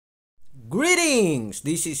Greetings!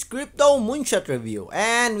 This is Crypto Moonshot Review,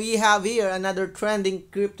 and we have here another trending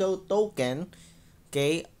crypto token,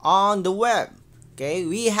 okay, on the web. Okay,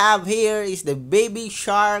 we have here is the Baby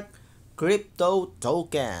Shark crypto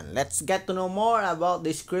token. Let's get to know more about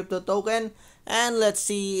this crypto token, and let's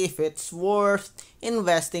see if it's worth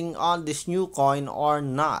investing on this new coin or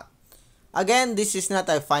not. Again, this is not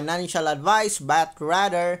a financial advice, but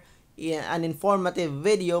rather an informative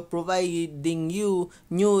video providing you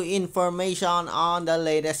new information on the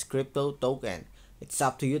latest crypto token. It's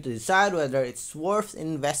up to you to decide whether it's worth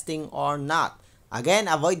investing or not. Again,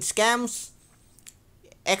 avoid scams.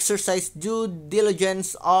 Exercise due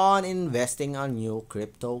diligence on investing on new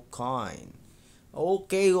crypto coin.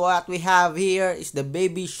 Okay, what we have here is the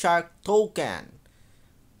Baby Shark token.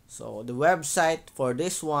 So the website for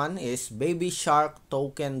this one is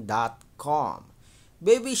babysharktoken.com.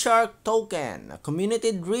 Baby Shark Token, a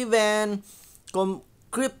community-driven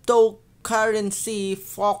cryptocurrency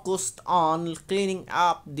focused on cleaning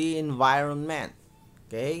up the environment.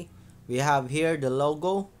 Okay, we have here the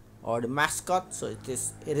logo or the mascot. So it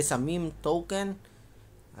is a meme token.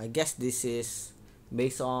 I guess this is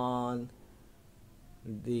based on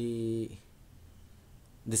the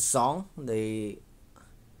song, the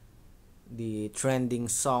trending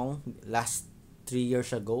song last 3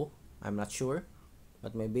 years ago. I'm not sure,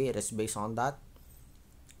 but maybe it is based on that.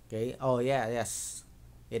 Okay. Oh yeah, yes,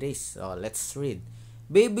 it is. So let's read.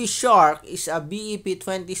 Baby Shark is a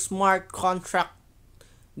BEP20 smart contract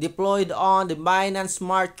deployed on the Binance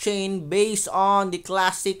Smart Chain based on the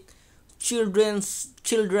classic children's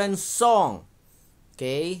song.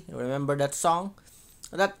 Okay, remember that song?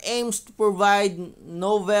 That aims to provide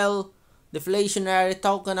novel deflationary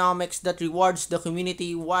tokenomics that rewards the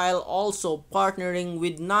community while also partnering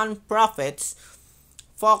with non-profits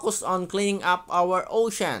focused on cleaning up our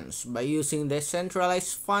oceans by using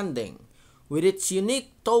decentralized funding. With its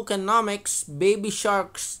unique tokenomics, Baby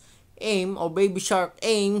Shark aims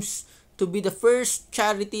to be the first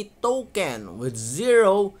charity token with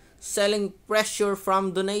zero selling pressure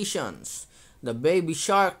from donations. The Baby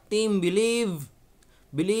Shark team believes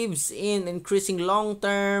in increasing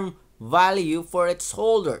long-term value for its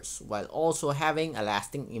holders while also having a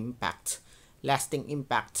lasting impact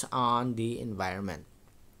on the environment.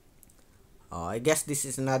 I guess this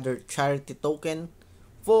is another charity token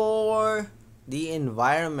for the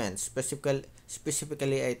environment.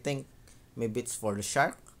 Specifically, I think maybe it's for the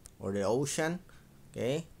shark or the ocean.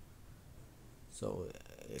 Okay, so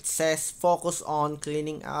it says focus on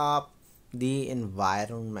cleaning up the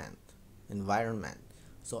environment.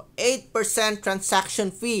 So 8%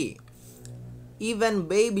 transaction fee. Even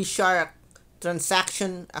Baby Shark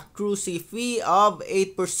transaction accrues a fee of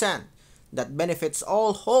 8% that benefits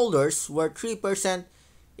all holders, where 3%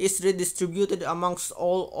 is redistributed amongst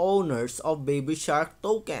all owners of Baby Shark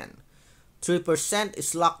token. 3%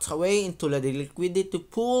 is locked away into the liquidity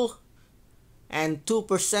pool, and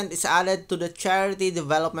 2% is added to the charity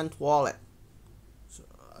development wallet.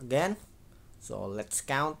 So let's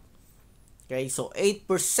count. Okay, so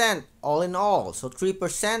 8% all in all. So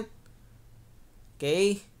 3%,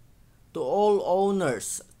 okay, to all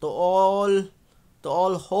owners, to all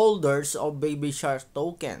holders of Baby Shark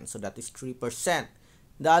token. So that is 3%.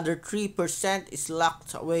 The other 3% is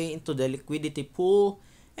locked away into the liquidity pool,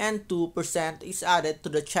 and 2% is added to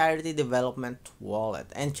the charity development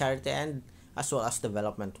wallet and as well as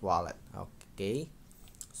development wallet. Okay,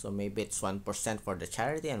 so maybe it's 1% for the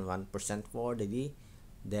charity and 1% for the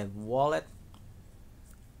dev wallet.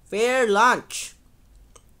 Fair launch.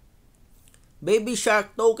 Baby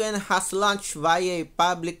Shark token has launched via a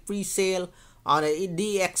public pre-sale on a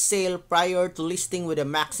DX sale prior to listing with a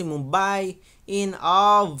maximum buy-in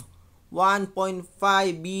of 1.5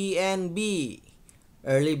 BNB.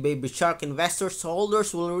 Early Baby Shark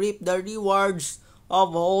holders will reap the rewards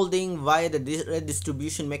of holding via the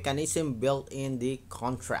redistribution mechanism built in the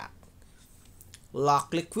contract.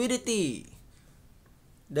 Lock liquidity.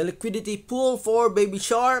 The liquidity pool for Baby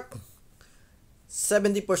Shark,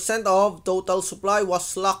 70% of total supply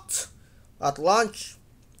was locked at launch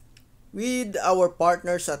with our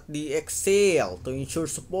partners at the sale to ensure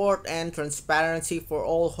support and transparency for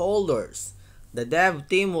all holders. The dev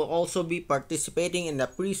team will also be participating in the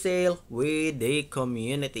pre-sale with the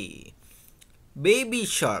community. Baby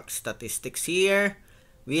Shark statistics here.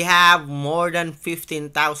 We have more than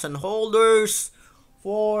 15,000 holders,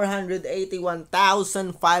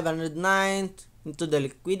 481,509 into the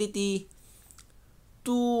liquidity,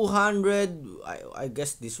 200, I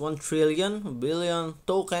guess this 1 trillion billion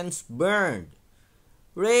tokens burned.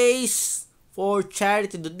 Raise for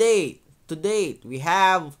charity to date we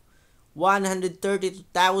have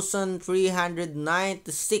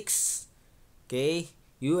 132,396, okay,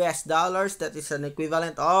 US dollars. That is an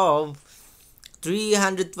equivalent of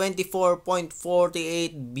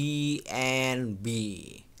 324.48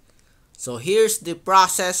 BNB. So here's the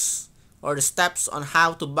process or the steps on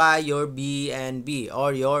how to buy your BNB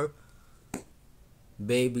or your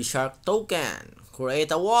Baby Shark token.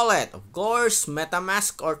 Create a wallet, of course,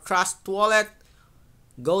 MetaMask or Trust Wallet.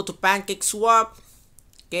 Go to PancakeSwap.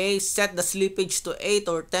 Okay, set the slippage to 8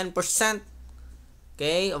 or 10%.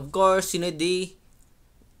 Okay, of course, you need the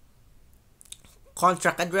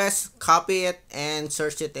contract address, copy it, and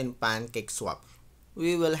search it in PancakeSwap.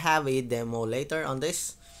 We will have a demo later on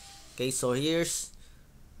this. Okay, so here's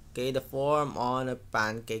the form on a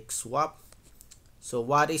PancakeSwap. So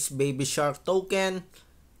what is Baby Shark token?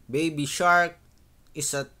 Baby Shark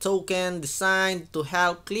is a token designed to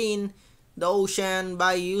help clean the ocean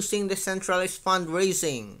by using decentralized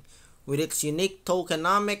fundraising. With its unique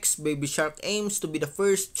tokenomics, Baby Shark aims to be the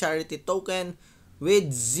first charity token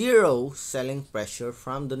with zero selling pressure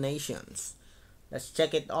from donations. Let's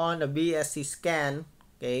check it on the BSC scan.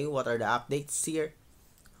 Okay, what are the updates here?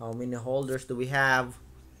 How many holders do we have?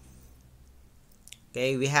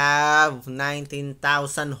 Okay, we have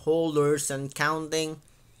 19,000 holders and counting.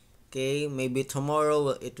 Okay, maybe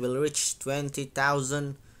tomorrow it will reach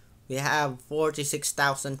 20,000. We have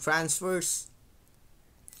 46,000 transfers.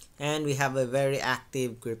 And we have a very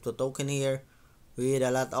active crypto token here with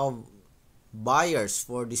a lot of buyers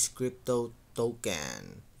for this crypto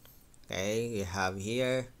token. Okay, we have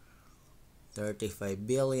here 35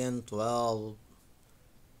 billion, 12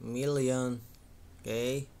 million.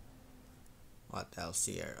 Okay, what else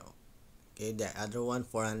here? Okay, the other one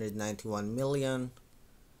 491 million.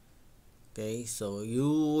 Okay, so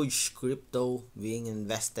huge crypto being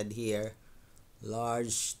invested here.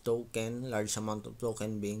 Large amount of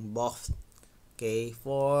token being bought. Okay,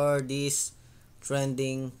 for this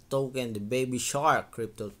trending token, the Baby Shark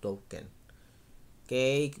crypto token.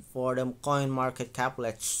 Okay, for the coin market cap,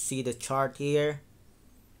 let's see the chart here.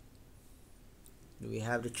 Do we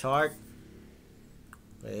have the chart?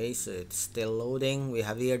 Okay, so it's still loading. We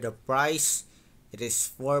have here the price. It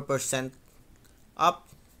is 4% up.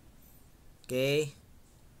 Okay,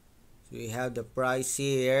 so we have the price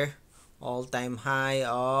here, all-time high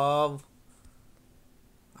of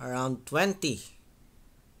around 20.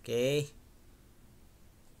 Okay,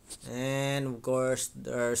 and of course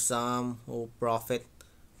there are some who profit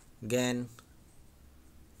again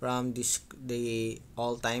from the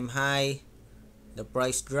all-time high, the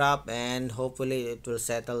price drop, and hopefully it will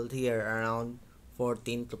settle here around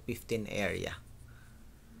 14 to 15 area.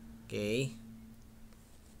 Okay,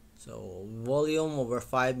 so volume over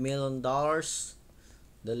 $5 million.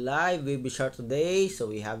 The live Baby Shark today, so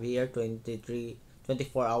we have here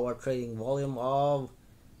 24-hour trading volume of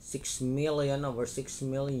 6 million, over 6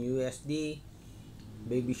 million USD.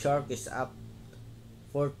 Baby Shark is up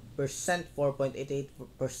 4%,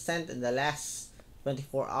 4.88% in the last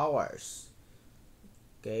 24 hours.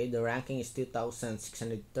 Okay, the ranking is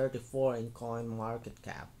 2,634 in coin market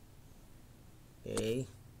cap. Okay,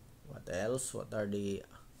 what else? What are the...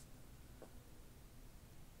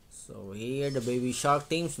 So here the Baby Shark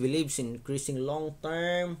teams believes in increasing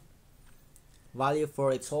long-term value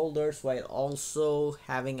for its holders while also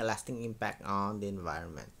having a lasting impact on the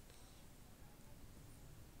environment.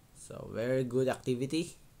 So very good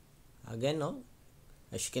activity. Again, no,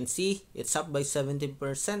 as you can see, it's up by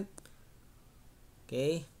 17%.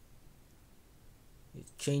 Okay, it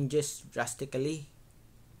changes drastically.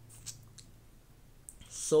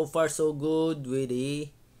 So far so good with the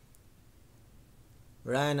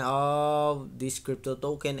run of this crypto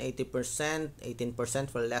token. 80%, 18%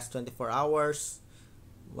 for the last 24 hours,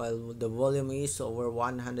 while the volume is over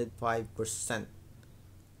 105%.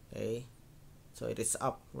 Okay, so it is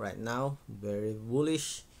up right now, very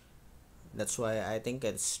bullish. That's why I think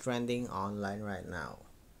it's trending online right now.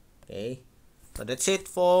 Okay, so that's it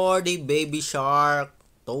for the Baby Shark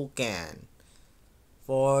token.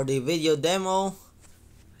 For the video demo,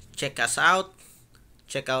 check us out.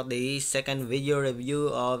 Check out the second video review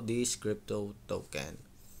of this crypto token.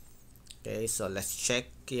 Okay, so let's check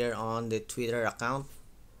here on the Twitter account.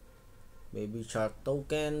 Baby Shark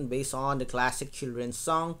token, based on the classic children's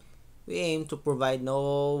song, we aim to provide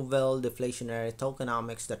novel deflationary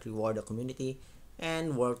tokenomics that reward the community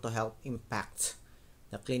and work to help impact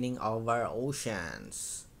the cleaning of our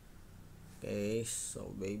oceans. Okay,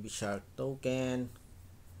 so Baby Shark token.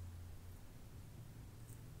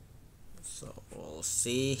 So we'll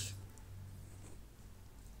see.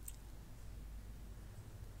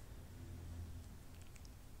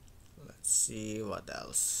 Let's see what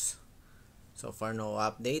else. So far no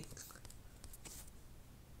update.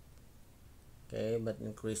 Okay, but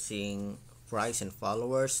increasing price and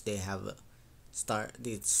followers. They have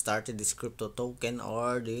started this crypto token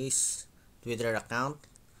or this Twitter account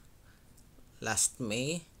last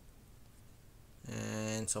May,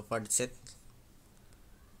 and so far that's it.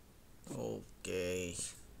 Okay,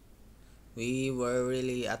 we were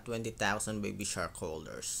really at 20,000 baby shark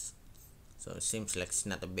holders, so it seems like it's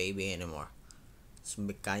not a baby anymore. It's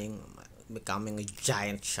becoming a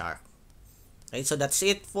giant shark. Okay, so that's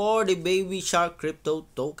it for the baby shark crypto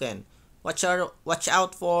token. Watch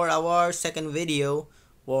out for our second video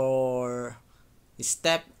for the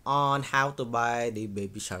step on how to buy the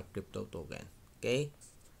baby shark crypto token. Okay,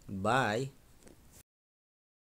 bye.